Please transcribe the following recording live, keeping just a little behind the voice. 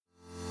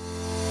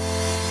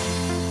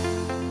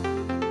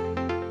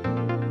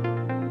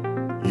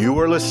You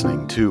are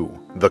listening to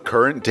The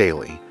Current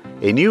Daily,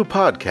 a new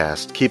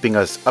podcast keeping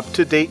us up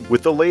to date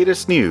with the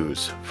latest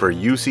news for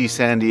UC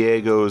San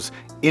Diego's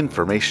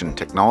Information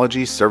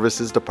Technology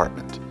Services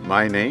Department.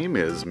 My name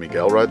is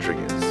Miguel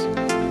Rodriguez.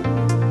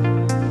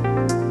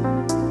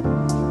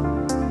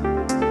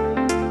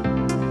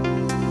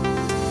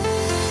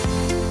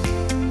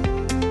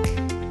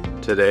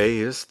 Today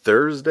is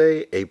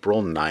Thursday,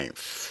 April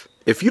 9th.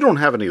 If you don't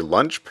have any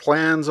lunch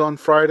plans on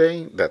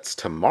Friday, that's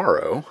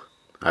tomorrow,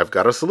 I've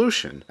got a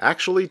solution.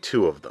 Actually,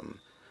 two of them.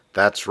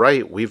 That's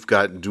right, we've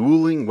got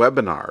dueling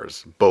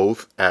webinars,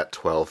 both at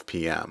 12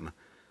 p.m.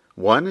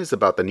 One is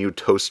about the new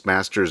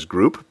Toastmasters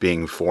group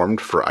being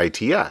formed for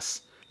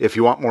ITS. If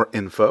you want more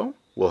info,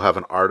 we'll have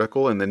an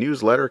article in the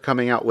newsletter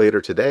coming out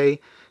later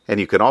today, and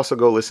you can also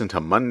go listen to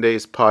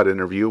Monday's pod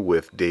interview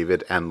with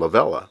David and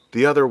Lavella.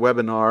 The other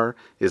webinar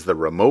is the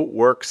remote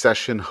work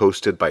session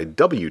hosted by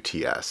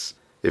WTS.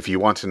 If you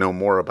want to know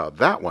more about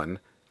that one,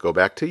 go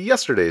back to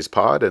yesterday's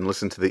pod and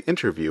listen to the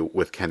interview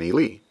with Kenny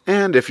Lee.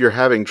 And if you're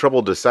having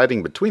trouble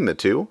deciding between the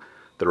two,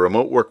 the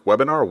remote work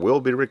webinar will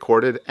be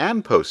recorded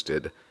and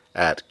posted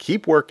at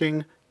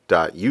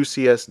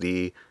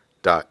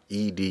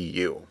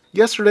keepworking.ucsd.edu.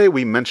 Yesterday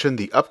we mentioned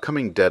the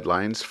upcoming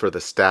deadlines for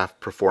the staff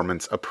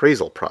performance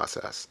appraisal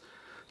process.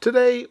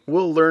 Today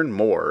we'll learn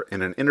more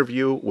in an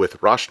interview with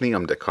Rashmi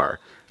Umdekar,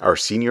 our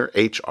senior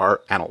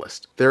HR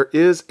analyst. There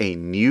is a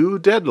new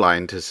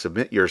deadline to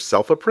submit your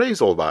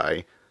self-appraisal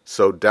by,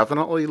 so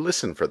definitely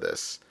listen for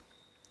this.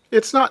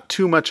 It's not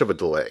too much of a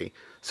delay,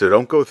 so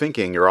don't go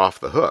thinking you're off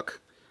the hook.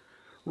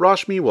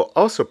 Rashmi will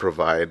also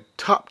provide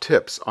top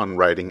tips on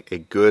writing a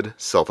good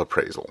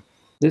self-appraisal.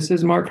 This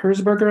is Mark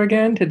Herzberger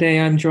again. Today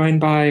I'm joined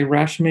by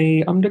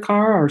Rashmi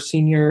Umdekar, our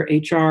senior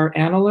HR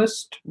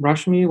analyst.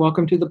 Rashmi,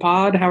 welcome to the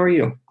pod. How are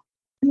you?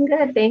 I'm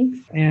good, thanks.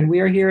 And we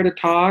are here to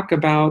talk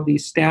about the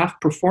staff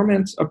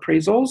performance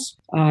appraisals.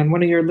 In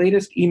one of your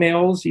latest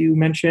emails, you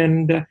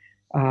mentioned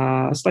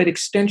a slight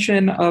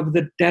extension of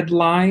the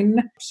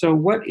deadline. So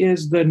what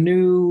is the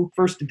new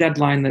first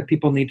deadline that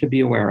people need to be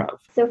aware of?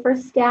 So for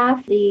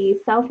staff,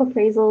 the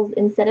self-appraisals,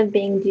 instead of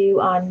being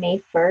due on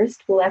May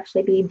 1st, will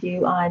actually be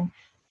due on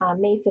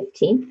May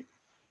 15th.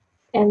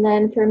 And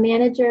then for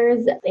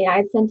managers,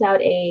 I sent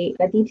out a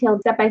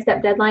detailed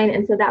step-by-step deadline,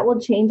 and so that will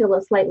change a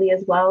little slightly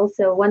as well.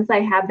 So once I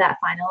have that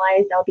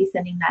finalized, I'll be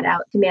sending that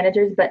out to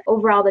managers. But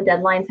overall, the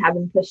deadlines have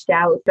been pushed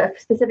out. But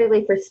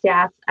specifically for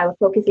staff, I was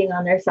focusing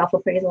on their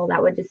self-appraisal.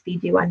 That would just be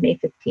due on May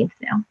 15th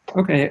now.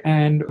 Okay,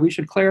 and we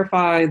should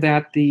clarify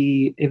that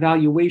the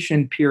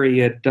evaluation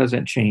period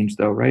doesn't change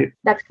though, right?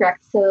 That's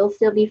correct. So it'll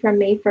still be from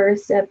May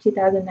 1st of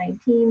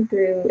 2019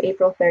 through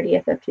April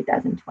 30th of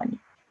 2020.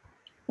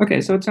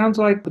 Okay, so it sounds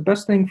like the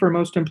best thing for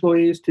most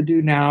employees to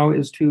do now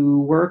is to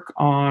work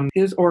on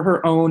his or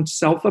her own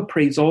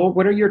self-appraisal.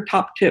 What are your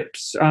top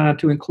tips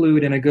to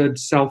include in a good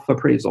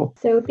self-appraisal?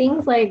 So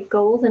things like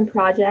goals and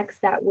projects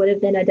that would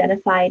have been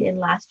identified in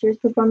last year's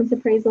performance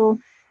appraisal,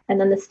 and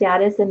then the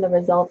status and the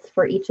results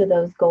for each of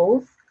those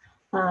goals.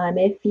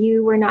 If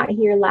you were not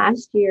here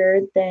last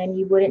year, then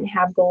you wouldn't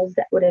have goals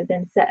that would have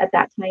been set at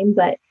that time,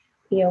 but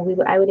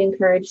I would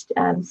encourage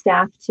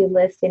staff to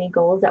list any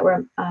goals that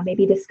were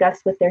maybe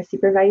discussed with their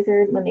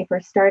supervisor when they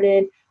first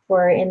started,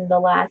 or in the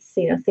last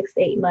 6 to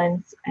 8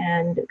 months,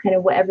 and kind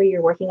of whatever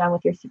you're working on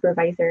with your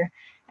supervisor.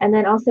 And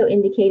then also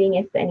indicating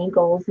if any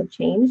goals have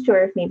changed,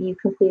 or if maybe you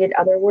completed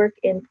other work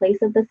in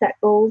place of the set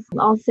goals.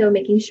 Also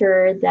making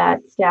sure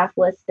that staff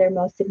lists their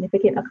most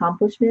significant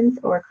accomplishments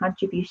or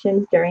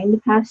contributions during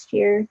the past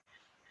year.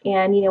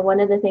 And one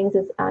of the things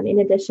is, in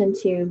addition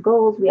to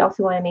goals, we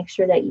also want to make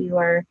sure that you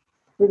are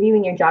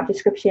reviewing your job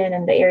description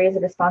and the areas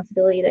of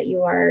responsibility that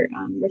you are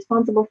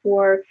responsible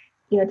for,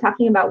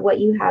 talking about what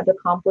you have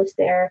accomplished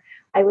there.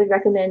 I would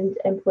recommend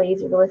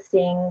employees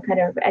listing kind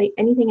of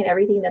anything and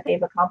everything that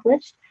they've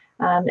accomplished,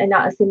 and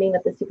not assuming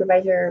that the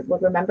supervisor will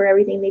remember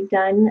everything they've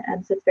done.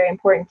 So it's very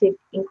important to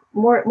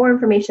more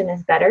information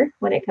is better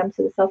when it comes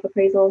to the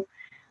self-appraisal.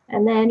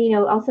 And then,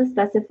 also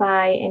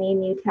specify any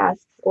new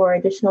tasks or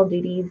additional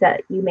duties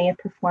that you may have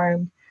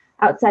performed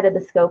outside of the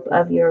scope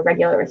of your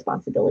regular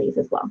responsibilities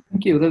as well.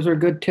 Thank you. Those are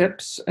good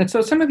tips. And so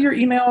some of your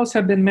emails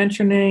have been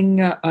mentioning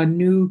a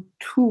new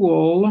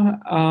tool.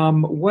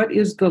 What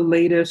is the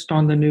latest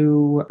on the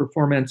new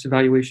performance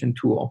evaluation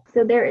tool?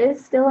 So there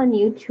is still a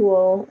new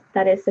tool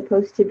that is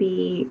supposed to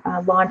be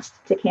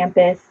launched to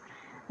campus.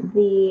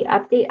 The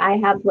update I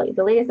have,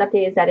 the latest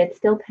update is that it's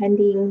still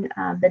pending.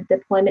 The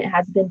deployment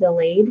has been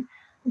delayed,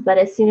 but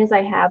as soon as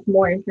I have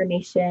more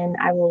information,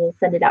 I will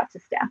send it out to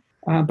staff.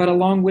 But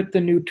along with the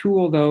new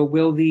tool, though,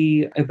 will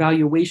the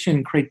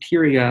evaluation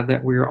criteria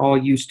that we're all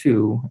used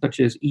to, such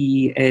as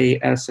E, A,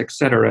 S, et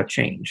cetera,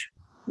 change?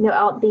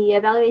 No, the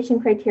evaluation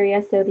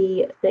criteria, so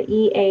the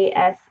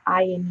EAS,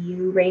 I, and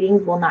U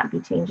ratings will not be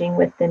changing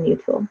with the new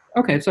tool.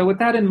 Okay, so with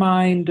that in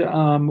mind,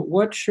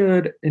 what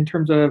should, in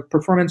terms of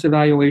performance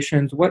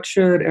evaluations, what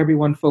should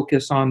everyone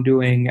focus on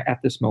doing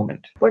at this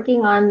moment?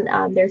 Working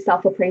on their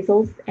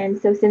self-appraisals. And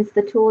so since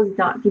the tool is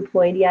not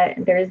deployed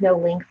yet, there is no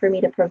link for me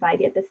to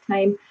provide at this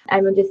time.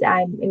 I'm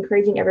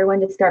encouraging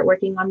everyone to start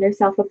working on their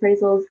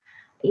self-appraisals,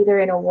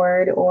 either in a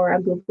Word or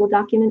a Google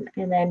document,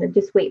 and then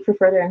just wait for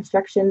further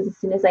instructions. As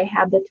soon as I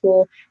have the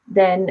tool,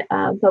 then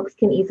folks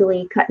can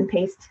easily cut and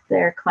paste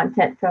their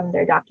content from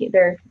their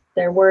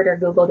Word or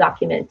Google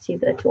document to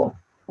the tool.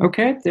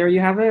 Okay, there you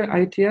have it.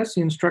 ITS,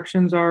 the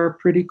instructions are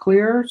pretty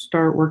clear.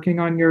 Start working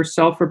on your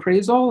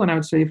self-appraisal. And I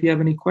would say if you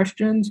have any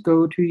questions,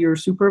 go to your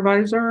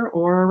supervisor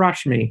or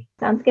Rashmi.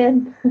 Sounds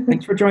good.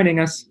 Thanks for joining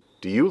us.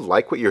 Do you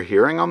like what you're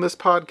hearing on this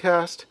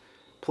podcast?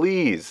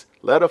 Please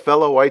let a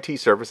fellow IT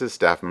services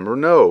staff member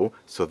know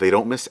so they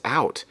don't miss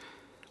out.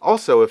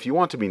 Also, if you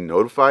want to be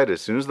notified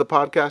as soon as the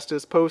podcast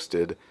is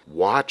posted,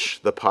 watch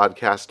the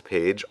podcast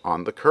page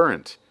on The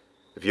Current.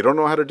 If you don't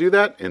know how to do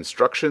that,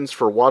 instructions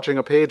for watching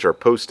a page are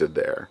posted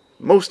there.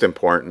 Most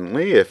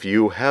importantly, if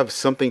you have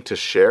something to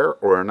share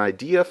or an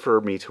idea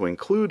for me to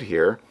include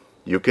here,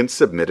 you can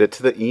submit it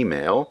to the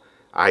email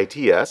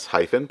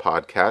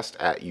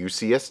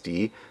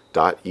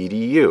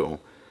its-podcast@ucsd.edu.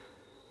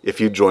 If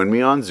you join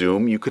me on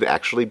Zoom, you could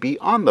actually be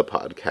on the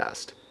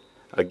podcast.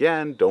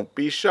 Again, don't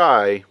be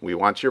shy. We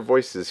want your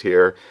voices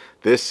here.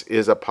 This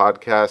is a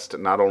podcast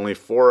not only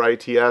for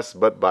ITS,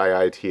 but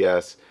by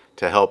ITS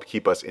to help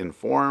keep us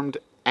informed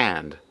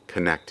and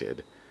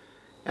connected.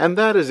 And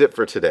that is it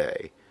for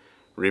today.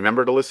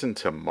 Remember to listen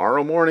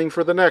tomorrow morning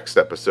for the next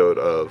episode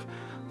of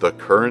The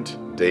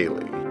Current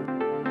Daily.